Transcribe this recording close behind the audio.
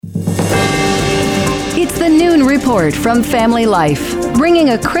It's the Noon Report from Family Life, bringing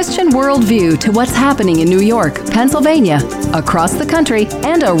a Christian worldview to what's happening in New York, Pennsylvania, across the country,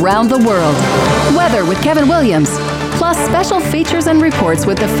 and around the world. Weather with Kevin Williams, plus special features and reports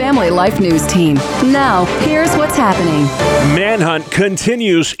with the Family Life News team. Now, here's what's happening. Manhunt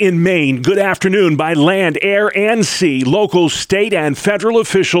continues in Maine. Good afternoon. By land, air, and sea, local, state, and federal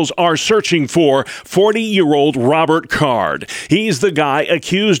officials are searching for 40-year-old Robert Card. He's the guy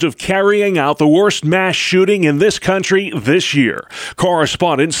accused of carrying out the worst mass shooting in this country this year.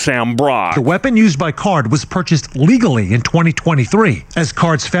 Correspondent Sam Brock. The weapon used by Card was purchased legally in 2023. As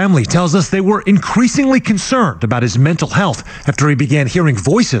Card's family tells us, they were increasingly concerned about his mental health after he began hearing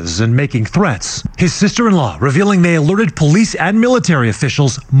voices and making threats. His sister-in-law revealing they alerted police and military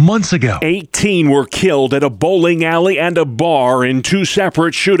officials months ago. 18 were killed at a bowling alley and a bar in two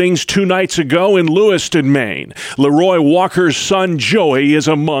separate shootings 2 nights ago in Lewiston, Maine. Leroy Walker's son Joey is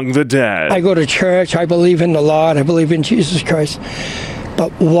among the dead. I go to church. I believe in the Lord. I believe in Jesus Christ.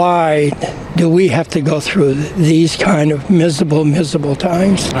 But why do we have to go through these kind of miserable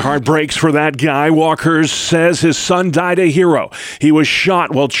times? Heart breaks for that guy. Walker says his son died a hero. He was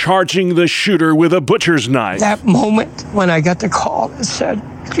shot while charging the shooter with a butcher's knife. That moment when I got the call that said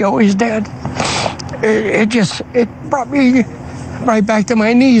Joey's dead, it brought me right back to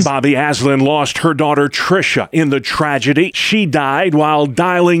my knees. Bobby Aslan lost her daughter Trisha in the tragedy. She died while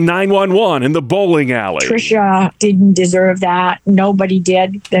dialing 911 in the bowling alley. Trisha didn't deserve that. Nobody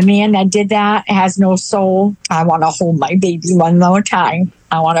did. The man that did that has no soul. I want to hold my baby one more time.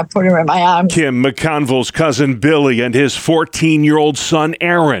 I want to put her in my arms. Kim McConville's cousin Billy and his 14-year-old son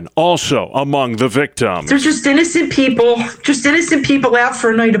Aaron also among the victims. They're just innocent people out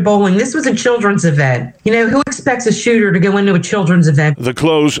for a night of bowling. This was a children's event. You know, who expects a shooter to go into a children's event? The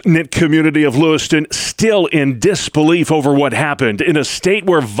close-knit community of Lewiston still in disbelief over what happened in a state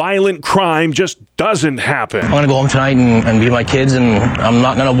where violent crime just doesn't happen. I'm going to go home tonight and be with my kids, and I'm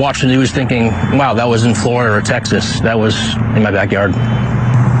not going to watch the news thinking, wow, that was in Florida or Texas. That was in my backyard.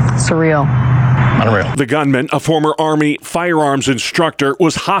 Surreal. Unreal. The gunman, a former Army firearms instructor,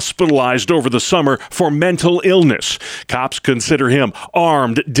 was hospitalized over the summer for mental illness. Cops consider him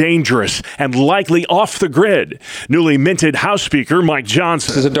armed, dangerous, and likely off the grid. Newly minted House Speaker Mike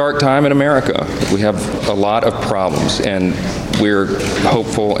Johnson. This is a dark time in America. We have a lot of problems, and we're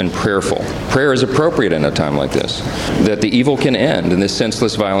hopeful and prayerful. Prayer is appropriate in a time like this, that the evil can end and this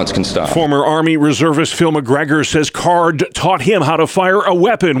senseless violence can stop. Former Army reservist Phil McGregor says Card taught him how to fire a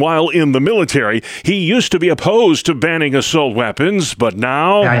weapon while in the military. He used to be opposed to banning assault weapons, but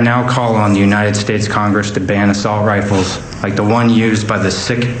now... I now call on the United States Congress to ban assault rifles like the one used by the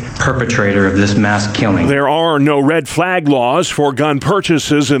sick perpetrator of this mass killing. There are no red flag laws for gun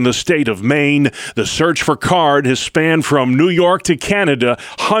purchases in the state of Maine. The search for Card has spanned from New York to Canada,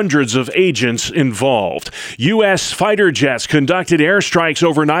 hundreds of agents involved. U.S. fighter jets conducted airstrikes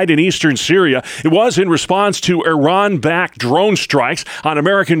overnight in eastern Syria. It was in response to Iran-backed drone strikes on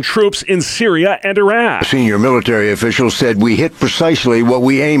American troops in Syria and Iraq. Senior military officials said we hit precisely what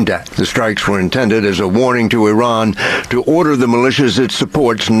we aimed at. The strikes were intended as a warning to Iran to order the militias it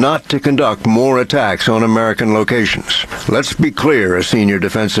supports not to conduct more attacks on American locations. Let's be clear, a senior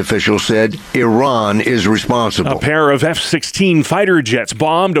defense official said, Iran is responsible. A pair of F-16 fighter jets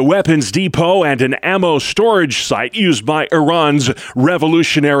bombed a weapons depot and an ammo storage site used by Iran's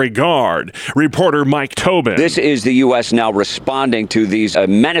Revolutionary Guard. Reporter Mike Tobin. This is the U.S. now responding to these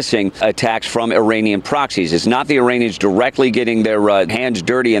menacing attacks from Iranian proxies. It's not the Iranians directly getting their hands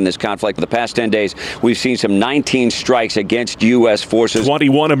dirty in this conflict. For the past 10 days, we've seen some 19 strikes against U.S. forces.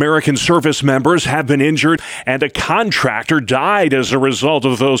 21 American service members have been injured, and a contractor died as a result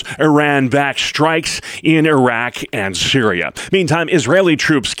of those Iran-backed strikes in Iraq and Syria. Meantime, Israeli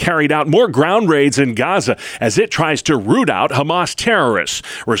troops carried out more ground raids in Gaza as it tries to root out Hamas terrorists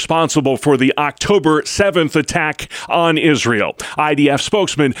responsible for the October 7th attack on Israel. IDF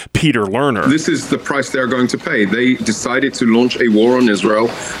spokesman Peter Lerner. This is the price they're going to pay. They decided to launch a war on Israel.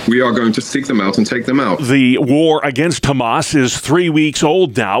 We are going to seek them out and take them out. The war against Hamas is 3 weeks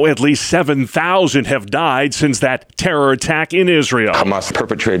old now. At least 7,000 have died since that terror attack in Israel. Hamas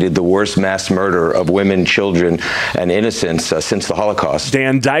perpetrated the worst mass murder of women, children, and innocents since the Holocaust.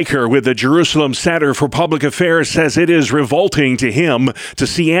 Dan Diker with the Jerusalem Center for Public Affairs says it is revolting to him to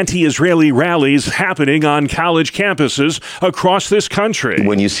see anti-Israeli rallies happening on college campuses across this country.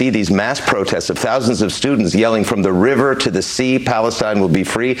 When you see these mass protests of thousands of students yelling from the river to the sea, Palestine will be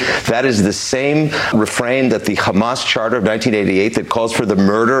free, that is the same refrain that the Hamas Charter of 1988 that calls for the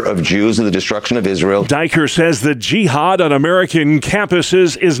murder of Jews and the destruction of Israel. Diker says the jihad on American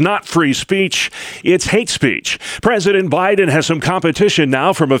campuses is not free speech, it's hate speech. President Biden Biden has some competition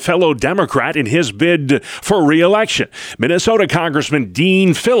now from a fellow Democrat in his bid for re-election. Minnesota Congressman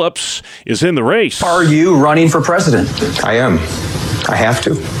Dean Phillips is in the race. Are you running for president? I am. I have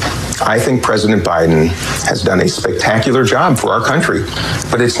to. I think President Biden has done a spectacular job for our country,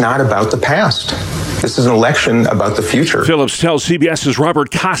 but it's not about the past. This is an election about the future. Phillips tells CBS's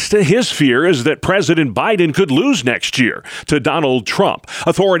Robert Costa his fear is that President Biden could lose next year to Donald Trump.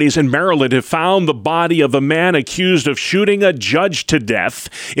 Authorities in Maryland have found the body of a man accused of shooting a judge to death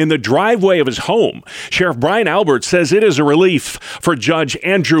in the driveway of his home. Sheriff Brian Albert says it is a relief for Judge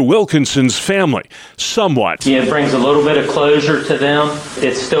Andrew Wilkinson's family. Somewhat. Yeah, it brings a little bit of closure to them.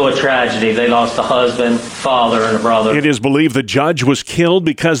 It's still a tragedy. They lost a husband, father, and a brother. It is believed the judge was killed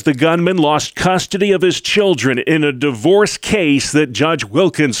because the gunman lost custody of his children in a divorce case that Judge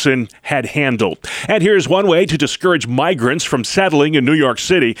Wilkinson had handled. And here's one way to discourage migrants from settling in New York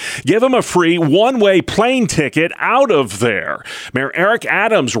City. Give them a free one-way plane ticket out of there. Mayor Eric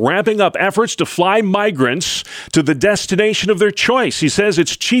Adams ramping up efforts to fly migrants to the destination of their choice. He says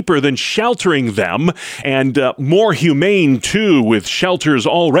it's cheaper than sheltering them and more humane, too, with shelters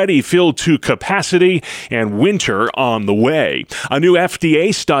already filled to capacity and winter on the way. A new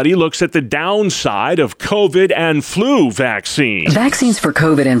FDA study looks at the downside of COVID and flu vaccines. Vaccines for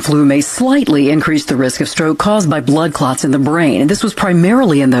COVID and flu may slightly increase the risk of stroke caused by blood clots in the brain. And this was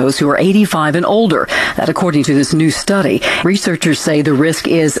primarily in those who are 85 and older. That according to this new study. Researchers say the risk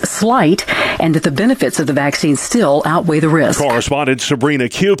is slight and that the benefits of the vaccine still outweigh the risk. Correspondent Sabrina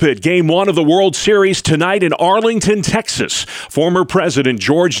Cupid. Game 1 of the World Series tonight in Arlington, Texas. Former President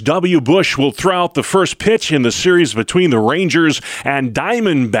George W. Bush will throw out the first pitch in the series between the Rangers and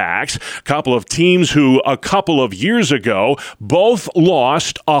Diamondbacks. A couple of teams who a couple of years ago both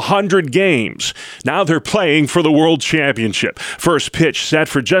lost 100 games. Now they're playing for the World Championship. First pitch set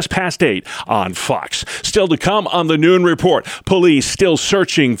for just past 8 on Fox. Still to come on the Noon Report. Police still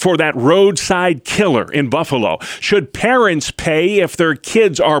searching for that roadside killer in Buffalo. Should parents pay if their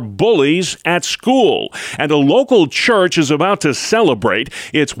kids are bullies at school? And a local church is about to celebrate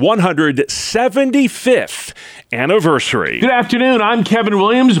its 175th anniversary. Good afternoon. I'm Kevin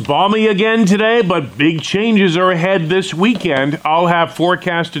Williams. Balmy again today, but big changes are ahead this weekend. I'll have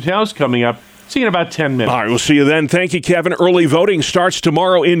forecast details coming up. See you in about 10 minutes. All right, we'll see you then. Thank you, Kevin. Early voting starts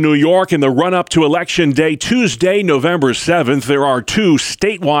tomorrow in New York in the run-up to Election Day, Tuesday, November 7th. There are 2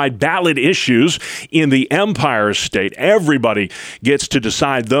 statewide ballot issues in the Empire State. Everybody gets to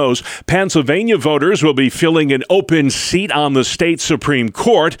decide those. Pennsylvania voters will be filling an open seat on the state Supreme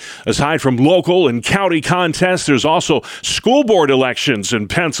Court. Aside from local and county contests, there's also school board elections in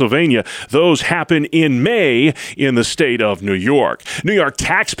Pennsylvania. Those happen in May in the state of New York. New York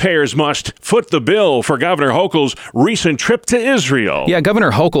taxpayers must foot the bill for Governor Hochul's recent trip to Israel. Yeah, Governor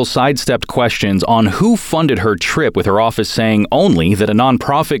Hochul sidestepped questions on who funded her trip, with her office saying only that a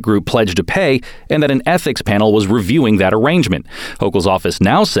nonprofit group pledged to pay and that an ethics panel was reviewing that arrangement. Hochul's office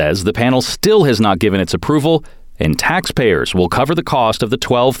now says the panel still has not given its approval, and taxpayers will cover the cost of the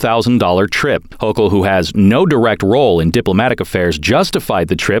 $12,000 trip. Hochul, who has no direct role in diplomatic affairs, justified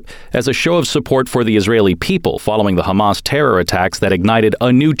the trip as a show of support for the Israeli people following the Hamas terror attacks that ignited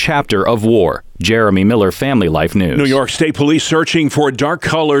a new chapter of war. Jeremy Miller, Family Life News. New York State Police searching for a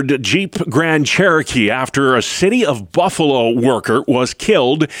dark-colored Jeep Grand Cherokee after a City of Buffalo worker was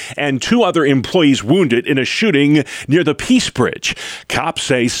killed and 2 other employees wounded in a shooting near the Peace Bridge. Cops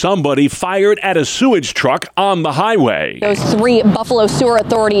say somebody fired at a sewage truck on the highway. Those 3 Buffalo Sewer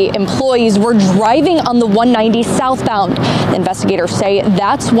Authority employees were driving on the 190 southbound. Investigators say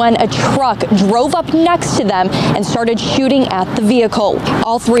that's when a truck drove up next to them and started shooting at the vehicle.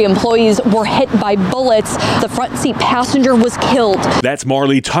 All 3 employees were hit by bullets. The front seat passenger was killed. That's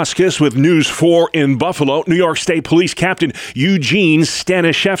Marley Tuskus with News 4 in Buffalo. New York State Police Captain Eugene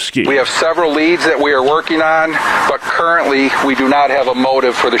Stanishevsky. We have several leads that we are working on, but currently we do not have a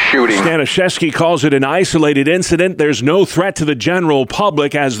motive for the shooting. Stanishevsky calls it an isolated incident. There's no threat to the general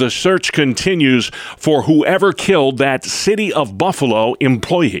public as the search continues for whoever killed that City of Buffalo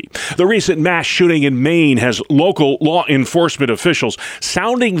employee. The recent mass shooting in Maine has local law enforcement officials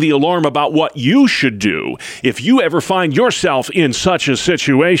sounding the alarm about what you should do if you ever find yourself in such a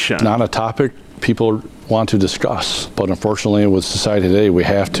situation. Not a topic people want to discuss, but unfortunately with society today we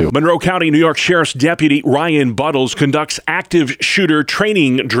have to. Monroe County, New York Sheriff's Deputy Ryan Buttles conducts active shooter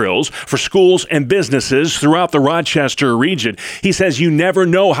training drills for schools and businesses throughout the Rochester region. He says you never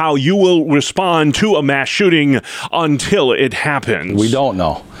know how you will respond to a mass shooting until it happens. We don't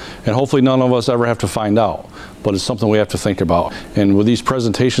know, and hopefully none of us ever have to find out. But it's something we have to think about. And with these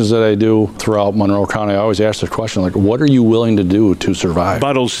presentations that I do throughout Monroe County, I always ask the question, like, what are you willing to do to survive?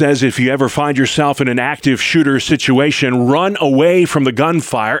 Buttles says if you ever find yourself yourself in an active shooter situation, run away from the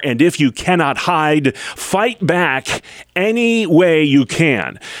gunfire, and if you cannot hide, fight back any way you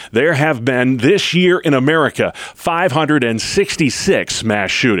can. There have been, this year in America, 566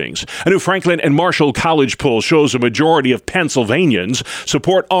 mass shootings. A new Franklin and Marshall College poll shows a majority of Pennsylvanians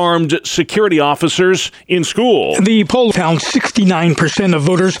support armed security officers in school. The poll found 69% of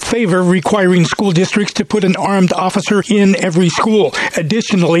voters favor requiring school districts to put an armed officer in every school.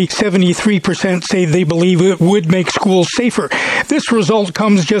 Additionally, 73% say they believe it would make schools safer. This result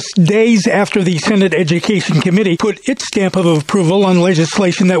comes just days after the Senate Education Committee put its stamp of approval on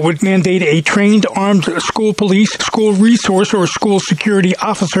legislation that would mandate a trained armed school police, school resource, or school security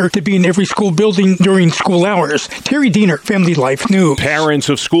officer to be in every school building during school hours. Terry Diener, Family Life News. Parents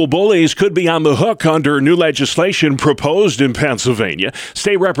of school bullies could be on the hook under new legislation proposed in Pennsylvania.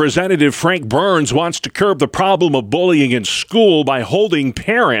 State Representative Frank Burns wants to curb the problem of bullying in school by holding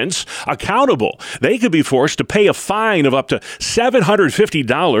parents accountable. They could be forced to pay a fine of up to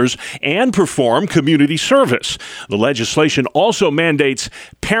 $750 and perform community service. The legislation also mandates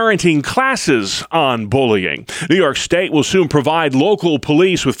parenting classes on bullying. New York State will soon provide local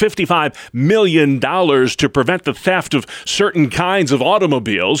police with $55 million to prevent the theft of certain kinds of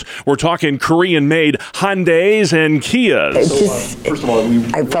automobiles. We're talking Korean-made Hyundais and Kias. First of all,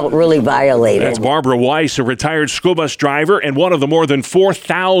 I felt really violated. That's Barbara Weiss, a retired school bus driver and one of the more than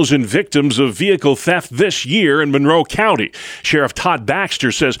 4,000 victims of vehicle theft this year in Monroe County. Sheriff Todd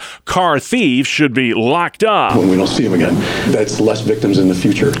Baxter says car thieves should be locked up. When we don't see them again, that's less victims in the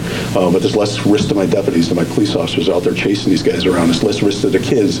future. But there's less risk to my deputies and my police officers out there chasing these guys around. There's less risk to the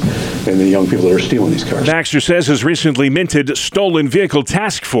kids and the young people that are stealing these cars. Baxter says his recently minted Stolen Vehicle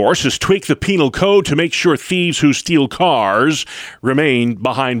Task Force has tweaked the penal code to make sure thieves who steal cars remain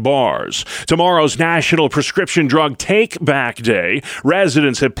behind bars. Tomorrow's National Prescription Drug Take Back Day.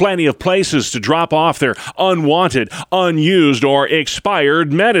 Residents have plenty of places to drop off their unwanted, unused, or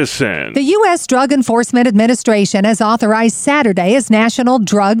expired medicine. The U.S. Drug Enforcement Administration has authorized Saturday as National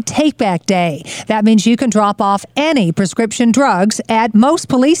Drug Take-Back Day. That means you can drop off any prescription drugs at most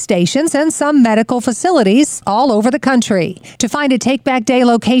police stations and some medical facilities all over the country. To find a Take-Back Day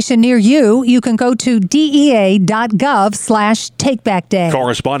location near you, you can go to dea.gov/takebackday.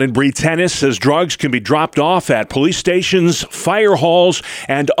 Correspondent Bree Tennis says drugs can be dropped off at police stations, fire halls,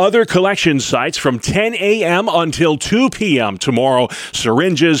 and other collection sites from 10 a.m. until 2 p.m. tomorrow.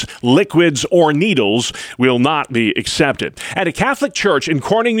 Syringes, liquids, or needles will not be accepted. And a Catholic church in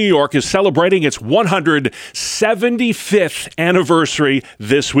Corning, New York is celebrating its 175th anniversary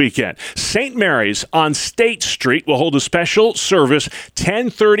this weekend. St. Mary's on State Street will hold a special service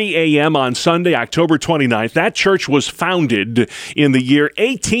 10:30 a.m. on Sunday, October 29th. That church was founded in the year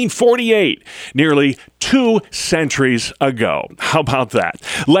 1848, nearly 2 centuries ago. How about that?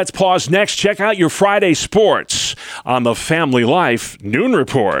 Let's pause next. Check out your Friday sports on the Family Life Noon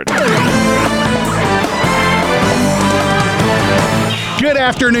Report. Good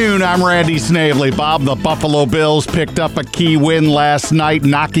afternoon, I'm Randy Snavely. Bob, the Buffalo Bills picked up a key win last night,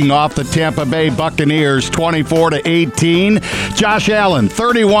 knocking off the Tampa Bay Buccaneers 24-18. Josh Allen,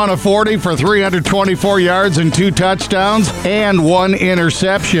 31 of 40 for 324 yards and 2 touchdowns and 1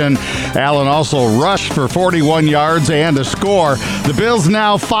 interception. Allen also rushed for 41 yards and a score. The Bills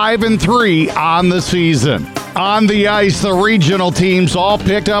now 5-3 on the season. On the ice, the regional teams all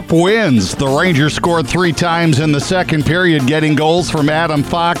picked up wins. The Rangers scored 3 times in the second period, getting goals from Adam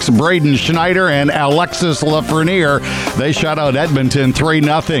Fox, Braden Schneider, and Alexis Lafreniere. They shut out Edmonton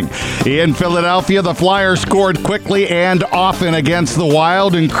 3-0. In Philadelphia, the Flyers scored quickly and often against the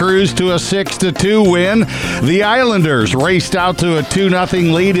Wild and cruised to a 6-2 win. The Islanders raced out to a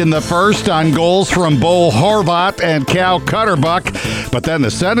 2-0 lead in the first on goals from Bo Horvat and Cal Clutterbuck. But then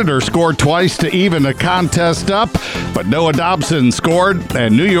the Senators scored twice to even the contest up, but Noah Dobson scored,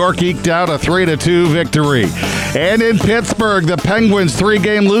 and New York eked out a 3-2 victory. And in Pittsburgh, the Penguins'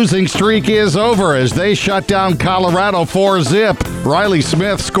 3-game losing streak is over as they shut down Colorado 4-0. Riley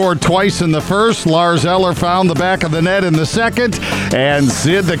Smith scored twice in the first, Lars Eller found the back of the net in the second, and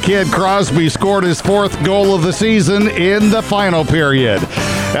Sid the Kid Crosby scored his 4th goal of the season in the final period.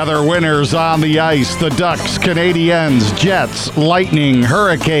 Other winners on the ice, the Ducks, Canadiens, Jets, Lightning,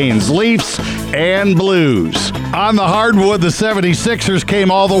 Hurricanes, Leafs, and Blues. On the hardwood, the 76ers came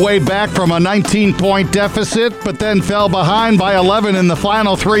all the way back from a 19-point deficit, but then fell behind by 11 in the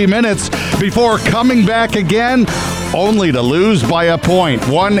final 3 minutes before coming back again, only to lose by a point,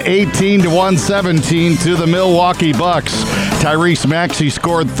 118-117 to the Milwaukee Bucks. Tyrese Maxey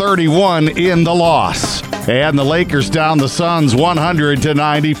scored 31 in the loss. And the Lakers down the Suns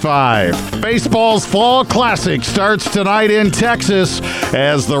 100-95. Baseball's Fall Classic starts tonight in Texas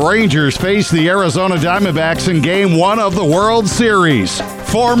as the Rangers face the Arizona Diamondbacks in Game 1 of the World Series.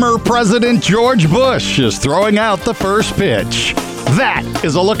 Former President George Bush is throwing out the first pitch. That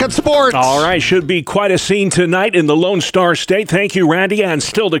is a look at sports. All right, should be quite a scene tonight in the Lone Star State. Thank you, Randy. And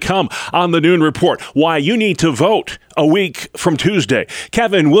still to come on the Noon Report, why you need to vote a week from Tuesday.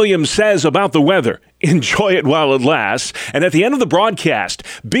 Kevin Williams says about the weather, enjoy it while it lasts. And at the end of the broadcast,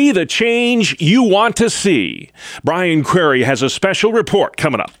 be the change you want to see. Brian Query has a special report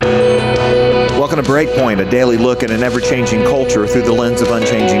coming up. Welcome to Breakpoint, a daily look at an ever-changing culture through the lens of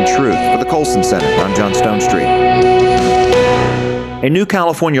unchanging truth. For the Colson Center, I'm John Stonestreet. A new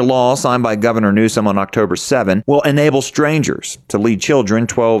California law signed by Governor Newsom on October 7 will enable strangers to lead children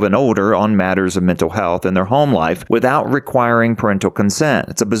 12 and older on matters of mental health in their home life without requiring parental consent.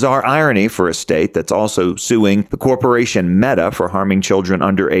 It's a bizarre irony for a state that's also suing the corporation Meta for harming children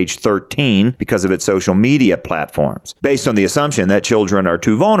under age 13 because of its social media platforms, based on the assumption that children are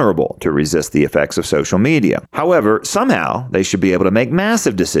too vulnerable to resist the effects of social media. However, somehow they should be able to make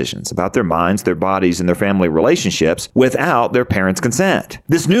massive decisions about their minds, their bodies, and their family relationships without their parents' consent.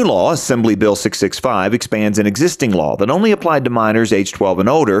 This new law, Assembly Bill 665, expands an existing law that only applied to minors age 12 and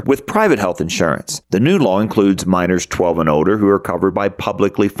older with private health insurance. The new law includes minors 12 and older who are covered by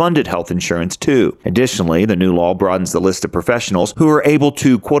publicly funded health insurance too. Additionally, the new law broadens the list of professionals who are able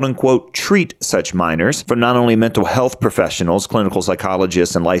to quote-unquote treat such minors from not only mental health professionals, clinical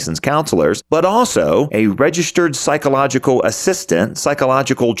psychologists, and licensed counselors, but also a registered psychological assistant,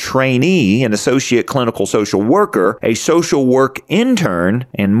 psychological trainee, an associate clinical social worker, a social work intern,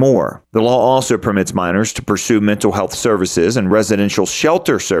 and more. The law also permits minors to pursue mental health services and residential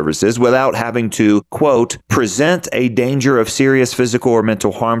shelter services without having to, quote, present a danger of serious physical or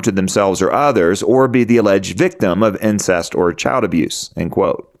mental harm to themselves or others, or be the alleged victim of incest or child abuse, end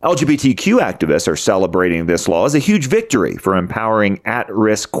quote. LGBTQ activists are celebrating this law as a huge victory for empowering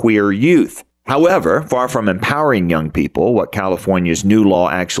at-risk queer youth. However, far from empowering young people, what California's new law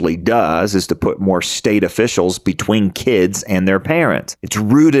actually does is to put more state officials between kids and their parents. It's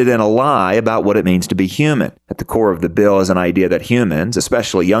rooted in a lie about what it means to be human. At the core of the bill is an idea that humans,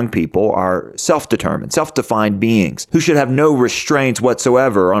 especially young people, are self-determined, self-defined beings who should have no restraints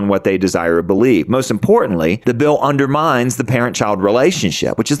whatsoever on what they desire or believe. Most importantly, the bill undermines the parent-child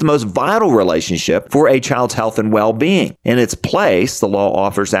relationship, which is the most vital relationship for a child's health and well-being. In its place, the law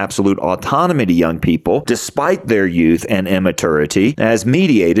offers absolute autonomy to young people, despite their youth and immaturity, as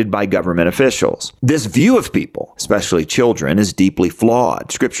mediated by government officials. This view of people, especially children, is deeply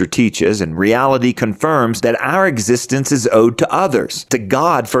flawed. Scripture teaches and reality confirms that our existence is owed to others, to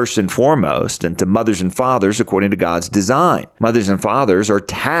God first and foremost, and to mothers and fathers according to God's design. Mothers and fathers are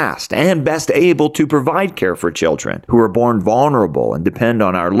tasked and best able to provide care for children who are born vulnerable and depend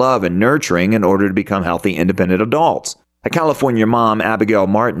on our love and nurturing in order to become healthy, independent adults. A California mom, Abigail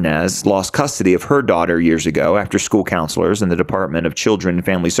Martinez, lost custody of her daughter years ago after school counselors and the Department of Children and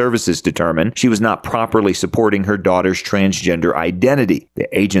Family Services determined she was not properly supporting her daughter's transgender identity. The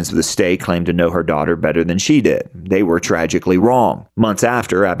agents of the state claimed to know her daughter better than she did. They were tragically wrong. Months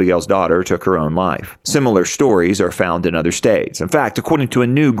after, Abigail's daughter took her own life. Similar stories are found in other states. In fact, according to a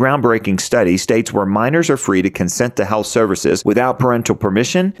new groundbreaking study, states where minors are free to consent to health services without parental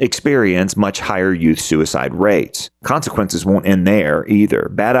permission experience much higher youth suicide rates. Consequences won't end there either.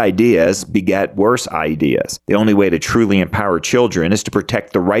 Bad ideas beget worse ideas. The only way to truly empower children is to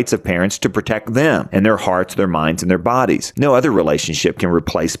protect the rights of parents to protect them and their hearts, their minds, and their bodies. No other relationship can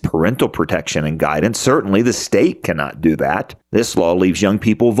replace parental protection and guidance. Certainly, the state cannot do that. This law leaves young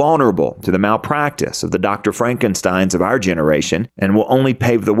people vulnerable to the malpractice of the Dr. Frankensteins of our generation and will only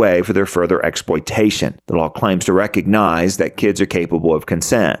pave the way for their further exploitation. The law claims to recognize that kids are capable of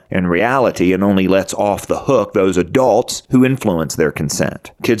consent. In reality, it only lets off the hook those adults who influence their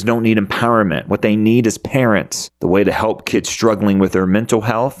consent. Kids don't need empowerment. What they need is parents. The way to help kids struggling with their mental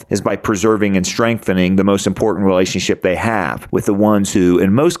health is by preserving and strengthening the most important relationship they have with the ones who,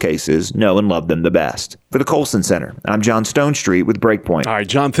 in most cases, know and love them the best. For the Colson Center, I'm John Stonestreet with Breakpoint. All right,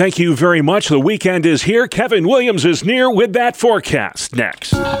 John, thank you very much. The weekend is here. Kevin Williams is near with that forecast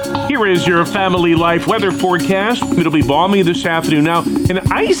next. Here is your family life weather forecast. It'll be balmy this afternoon. Now, an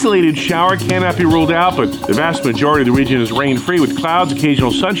isolated shower cannot be ruled out, but the vast majority of the region is rain-free with clouds,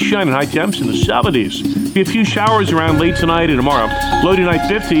 occasional sunshine, and high temps in the 70s. Be a few showers around late tonight and tomorrow. Low tonight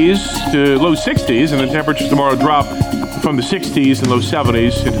 50s to low 60s, and the temperatures tomorrow drop from the 60s and low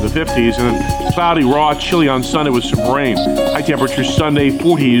 70s into the 50s, and then cloudy, raw, chilly on Sunday with some rain. High temperatures Sunday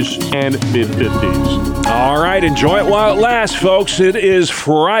 40s and mid-50s. All right, enjoy it while it lasts, folks. It is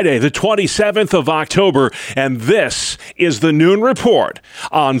Friday, the 27th of October, and this is the Noon Report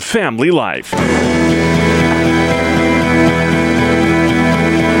on Family Life.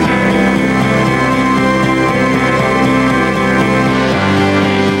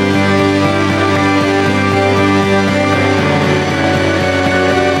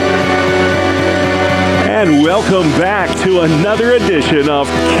 Welcome back to another edition of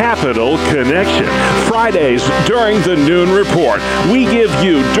Capital Connection. Fridays during the Noon Report, we give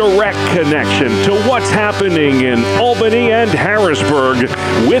you direct connection to what's happening in Albany and Harrisburg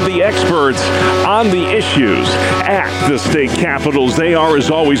with the experts on the issues at the state capitals. They are, as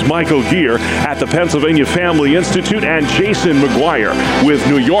always, Michael Geer at the Pennsylvania Family Institute and Jason McGuire with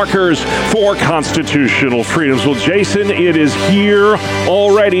New Yorkers for Constitutional Freedoms. Well, Jason, it is here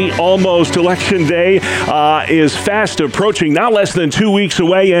already, almost. Election Day is fast approaching, not less than 2 weeks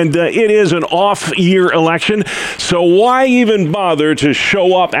away, and it is an off-year election. So why even bother to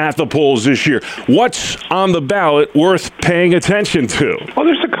show up at the polls this year? What's on the ballot worth paying attention to? Well,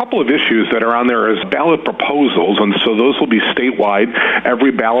 there's a couple of issues that are on there as ballot proposals, and so those will be statewide.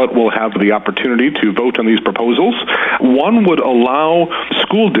 Every ballot will have the opportunity to vote on these proposals. One would allow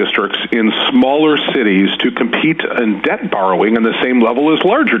school districts in smaller cities to compete in debt borrowing on the same level as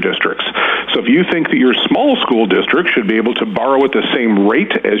larger districts. So if you think that your small school district should be able to borrow at the same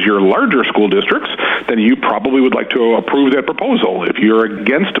rate as your larger school districts, then you probably would like to approve that proposal. If you're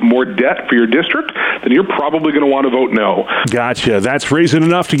against more debt for your district, then you're probably going to want to vote no. Gotcha. That's reason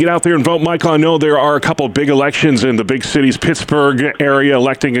enough to get out there and vote. Michael, I know there are a couple of big elections in the big cities, Pittsburgh area,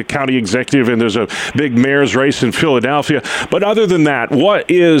 electing a county executive, and there's a big mayor's race in Philadelphia. But other than that, what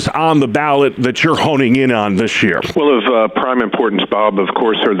is on the ballot that you're honing in on this year? Well, of prime importance, Bob, of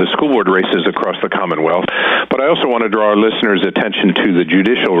course, are the school board races across the Commonwealth. But I also want to draw our listeners' attention to the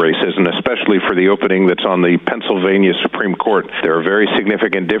judicial races, and especially for the opening that's on the Pennsylvania Supreme Court. There are very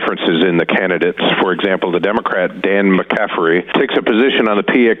significant differences in the candidates. For example, the Democrat Dan McCaffery takes a position on the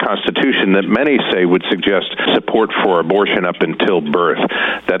PA Constitution that many say would suggest support for abortion up until birth.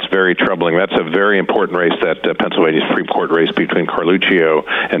 That's very troubling. That's a very important race, that Pennsylvania Supreme Court race between Carluccio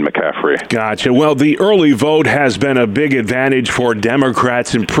and McCaffery. Gotcha. Well, the early vote has been a big advantage for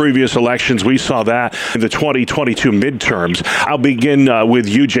Democrats in previous elections. We saw that in the 2022 midterms. I'll begin with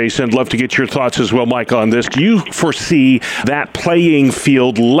you, Jason. I'd love to get your thoughts as well, Michael, on this. Do you foresee that playing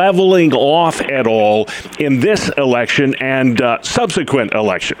field leveling off at all in this election and subsequent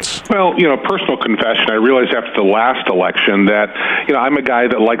elections? Well, personal confession, I realized after the last election that, I'm a guy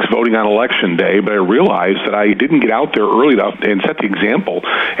that likes voting on election day, but I realized that I didn't get out there early enough and set the example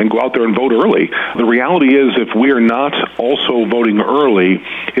and go out there and vote early. The reality is, if we are not also voting early,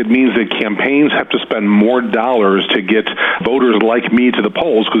 it means that campaigns have to spend more dollars to get voters like me to the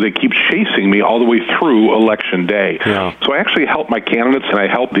polls because they keep chasing me all the way through election day. Yeah. So I actually help my candidates and I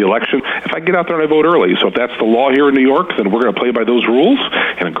help the election if I get out there and I vote early. So if that's the law here in New York, then we're going to play by those rules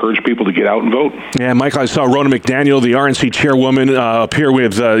and encourage people to get out and vote. Yeah, Michael, I saw Ronna McDaniel, the RNC chairwoman, appear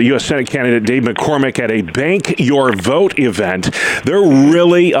with U.S. Senate candidate Dave McCormick at a Bank Your Vote event. They're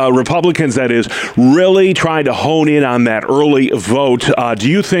really, Republicans that is, really trying to hone in on that early vote. Do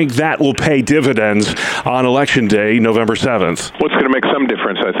you think that will pay dividends on Election Day, November 7th? Well, it's going to make some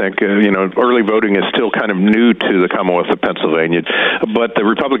difference, I think. Early voting is still kind of new to the Commonwealth of Pennsylvania, but the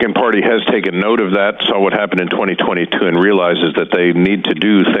Republican Party has taken note of that, saw what happened in 2022, and realizes that they need to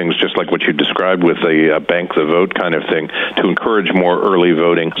do things just like what you described with the bank the vote kind of thing to encourage more early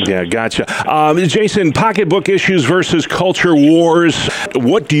voting. Yeah, gotcha. Jason, pocketbook issues versus culture wars.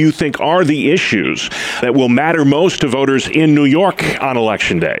 What do you think are the issues that will matter most to voters in New York on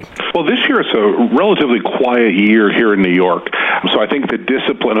Election Day? Well, this year it's a relatively quiet year here in New York. So I think the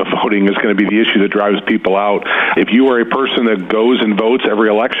discipline of voting is going to be the issue that drives people out. If you are a person that goes and votes every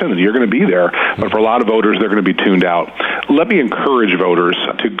election, then you're going to be there. But for a lot of voters, they're going to be tuned out. Let me encourage voters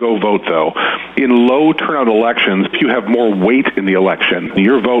to go vote, though. In low turnout elections, if you have more weight in the election,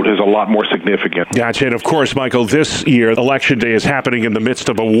 your vote is a lot more significant. Gotcha. And of course, Michael, this year, Election Day is happening in the midst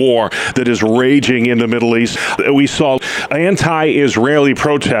of a war that is raging in the Middle East. We saw anti-Israeli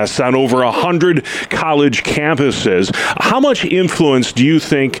protests on over 100 college campuses. How much influence do you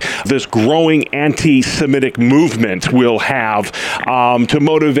think this growing anti-Semitic movement will have to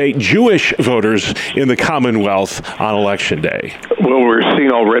motivate Jewish voters in the Commonwealth on Election Day? Well, we're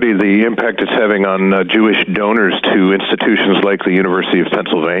seeing already the impact it's having on Jewish donors to institutions like the University of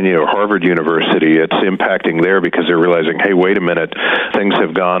Pennsylvania or Harvard University. It's impacting there because they're realizing, hey, wait a minute, things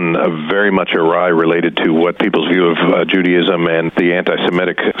have gone very much awry related to what people's view of Judaism and the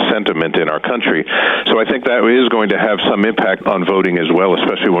anti-Semitic sentiment in our country. So I think that is going to have some impact on voting as well,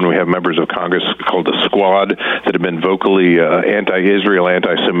 especially when we have members of Congress called the Squad that have been vocally anti-Israel,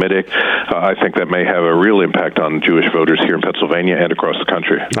 anti-Semitic. I think that may have a real impact on Jewish voters here in Pennsylvania and across the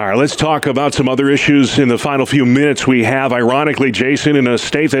country. All right, let's talk about some other issues in the final few minutes we have. Ironically, Jason, in a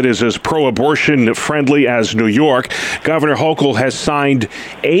state that is as pro-abortion friendly as New York, Governor Hochul has signed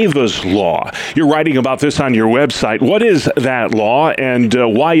Ava's Law. You're writing about this on your website. What is that law, and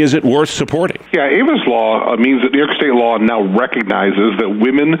why is it worth worth supporting. Yeah, Ava's law means that New York state law now recognizes that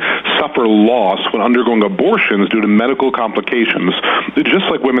women suffer loss when undergoing abortions due to medical complications, just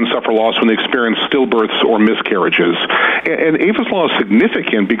like women suffer loss when they experience stillbirths or miscarriages. And Ava's law is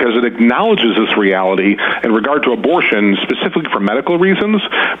significant because it acknowledges this reality in regard to abortion, specifically for medical reasons,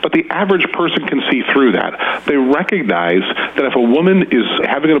 but the average person can see through that. They recognize that if a woman is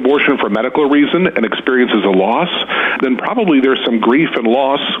having an abortion for a medical reason and experiences a loss, then probably there's some grief and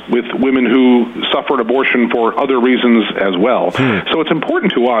loss with women who suffer an abortion for other reasons as well. So it's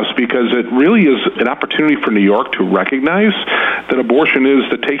important to us because it really is an opportunity for New York to recognize that abortion is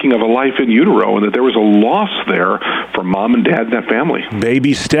the taking of a life in utero and that there was a loss there for mom and dad and that family.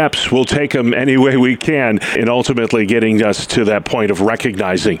 Baby steps. We'll take them any way we can in ultimately getting us to that point of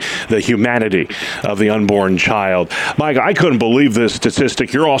recognizing the humanity of the unborn child. Mike, I couldn't believe this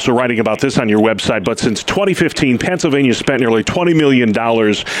statistic. You're also writing about this on your website, but since 2015, Pennsylvania spent nearly $20 million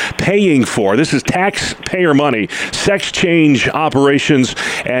paying for, this is taxpayer money, sex change operations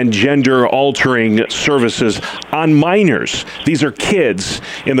and gender-altering services on minors. These are kids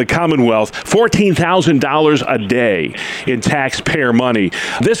in the Commonwealth, $14,000 a day in taxpayer money.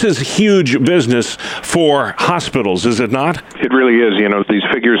 This is huge business for hospitals, is it not? It really is. You know, these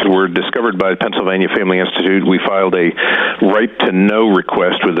figures were discovered by the Pennsylvania Family Institute. We filed a right-to-know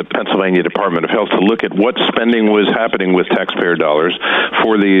request with the Pennsylvania Department of Health to look at what spending was happening with taxpayer dollars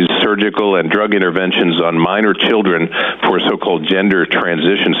for these surgical and drug interventions on minor children for so-called gender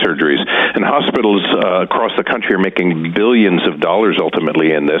transition surgeries. And hospitals across the country are making billions of dollars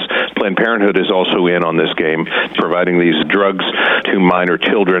ultimately in this. Planned Parenthood is also in on this game, providing these drugs to minor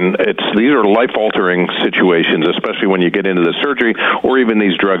children. These are life-altering situations, especially when you get into the surgery, or even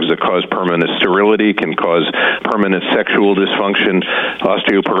these drugs that cause permanent sterility, can cause permanent sexual dysfunction,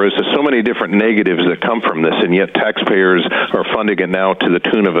 osteoporosis, so many different negatives that come from this, and yet taxpayers are funding it now to the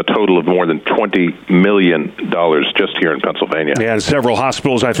tune of a total of more than $20 million just here in Pennsylvania. Yeah, and several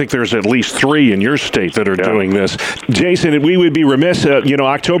hospitals, I think there's at least 3 in your state that are doing this. Jason, we would be remiss,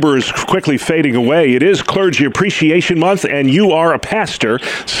 October is quickly fading away. It is Clergy Appreciation Month, and you are a pastor,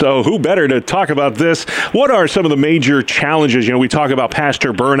 so who better to talk about this? What are some of the major challenges? We talk about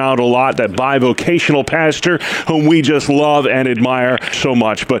pastor burnout a lot, that bivocational pastor whom we just love and admire so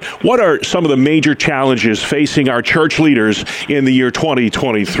much. But what are some of the major challenges facing our church leaders in the year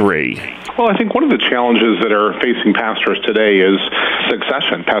 2023? Well, I think one of the challenges that are facing pastors today is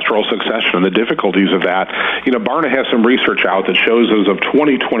succession, pastoral succession, and the difficulties of that. Barna has some research out that shows as of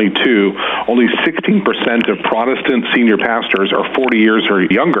 2022, only 16% of Protestant senior pastors are 40 years or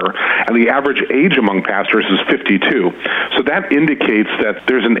younger, and the average age among pastors is 52. So that indicates that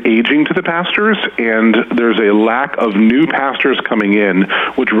there's an aging to the pastors, and there's a lack of new pastors coming in,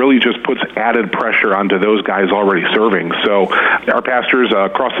 which really just puts added pressure onto those guys already serving. So our pastors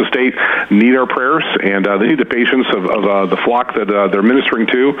across the state need our prayers, and they need the patience of the flock that they're ministering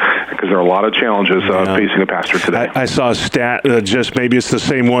to, because there are a lot of challenges facing a pastor today. I saw a stat, just maybe it's the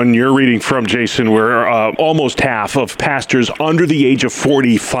same one you're reading from, Jason, where almost half of pastors under the age of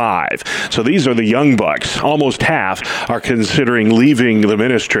 45, so these are the young bucks, almost half are considering leaving the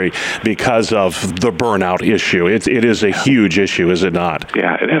ministry because of the burnout issue. It is a huge issue, is it not?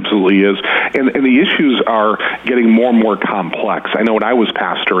 Yeah, it absolutely is. And the issues are getting more and more complex. I know when I was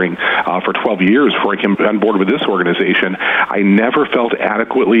pastoring for 12 years before I came on board with this organization, I never felt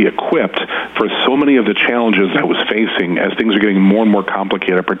adequately equipped for so many of the challenges I was facing as things are getting more and more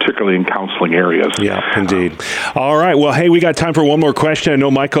complicated, particularly in counseling areas. Yeah, indeed. All right. Well, hey, we got time for one more question. I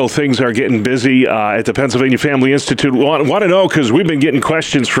know, Michael, things are getting busy at the Pennsylvania Family Institute. Want to know, because we've been getting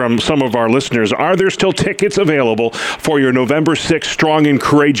questions from some of our listeners, are there still tickets available for your November 6th Strong and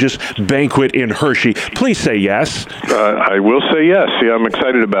Courageous banquet in Hershey? Please say yes. I will say yes. Yeah, I'm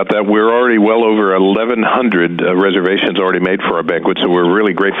excited about that. We're already well over 1,100 reservations already made for our banquet, so we're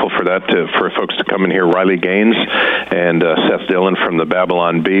really grateful for that, for folks to come in here. Riley Gaines and Seth Dillon from the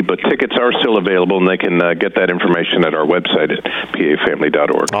Babylon Bee, but tickets are still available, and they can get that information at our website at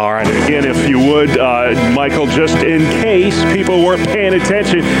pafamily.org. All right. Again, if you would, Michael, just in case people weren't paying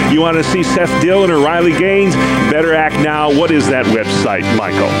attention, you want to see Seth Dillon or Riley Gaines, better act now. What is that website,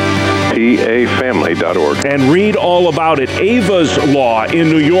 Michael? pafamily.org. And read all about it. Ava's Law in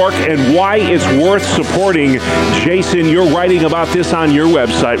New York and why it's worth supporting. Jason, you're writing about this on your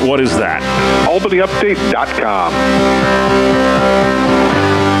website. What is that? albanyupdate.com.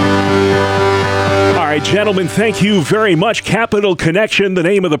 All right, gentlemen, thank you very much. Capital Connection, the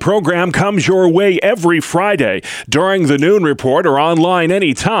name of the program, comes your way every Friday during the Noon Report or online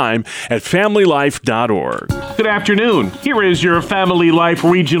anytime at familylife.org. Good afternoon. Here is your Family Life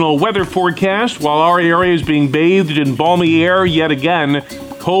regional weather forecast. While our area is being bathed in balmy air yet again,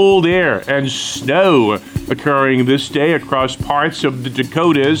 cold air and snow occurring this day across parts of the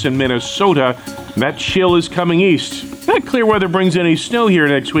Dakotas and Minnesota. That chill is coming east. Not clear whether it brings any snow here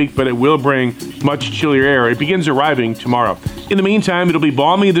next week, but it will bring much chillier air. It begins arriving tomorrow. In the meantime, it'll be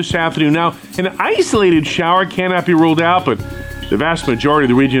balmy this afternoon. Now, an isolated shower cannot be ruled out, but the vast majority of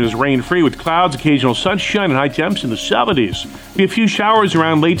the region is rain-free with clouds, occasional sunshine, and high temps in the 70s. Be a few showers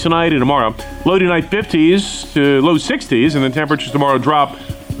around late tonight and tomorrow. Low tonight 50s to low 60s, and then temperatures tomorrow drop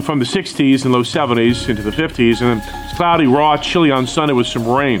from the 60s and low 70s into the 50s. And then it's cloudy, raw, chilly on Sunday with some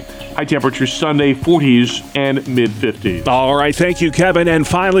rain. High temperatures Sunday, 40s and mid-50s. All right, thank you, Kevin. And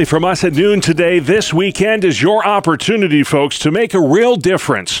finally, from us at noon today, this weekend is your opportunity, folks, to make a real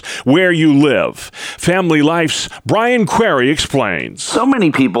difference where you live. Family Life's Brian Query explains. So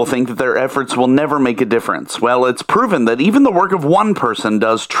many people think that their efforts will never make a difference. Well, it's proven that even the work of one person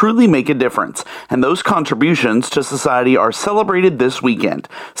does truly make a difference, and those contributions to society are celebrated this weekend.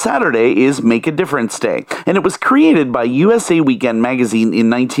 Saturday is Make a Difference Day, and it was created by USA Weekend magazine in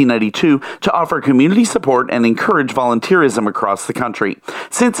 1992 to offer community support and encourage volunteerism across the country.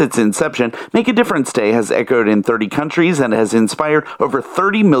 Since its inception, Make a Difference Day has echoed in 30 countries and has inspired over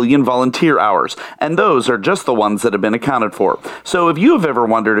 30 million volunteer hours, and those are just the ones that have been accounted for. So if you have ever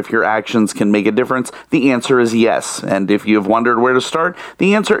wondered if your actions can make a difference, the answer is yes. And if you have wondered where to start,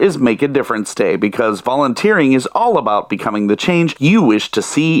 the answer is Make a Difference Day, because volunteering is all about becoming the change you wish to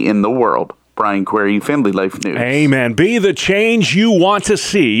see in the world. Brian Query, Family Life News. Amen. Be the change you want to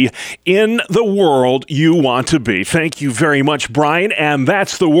see in the world you want to be. Thank you very much, Brian. And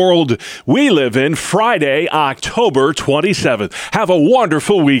that's the world we live in, Friday, October 27th. Have a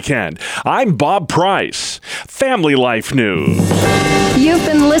wonderful weekend. I'm Bob Price, Family Life News. You've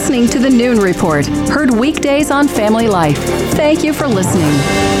been listening to the Noon Report, heard weekdays on Family Life. Thank you for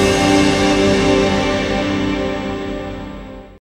listening.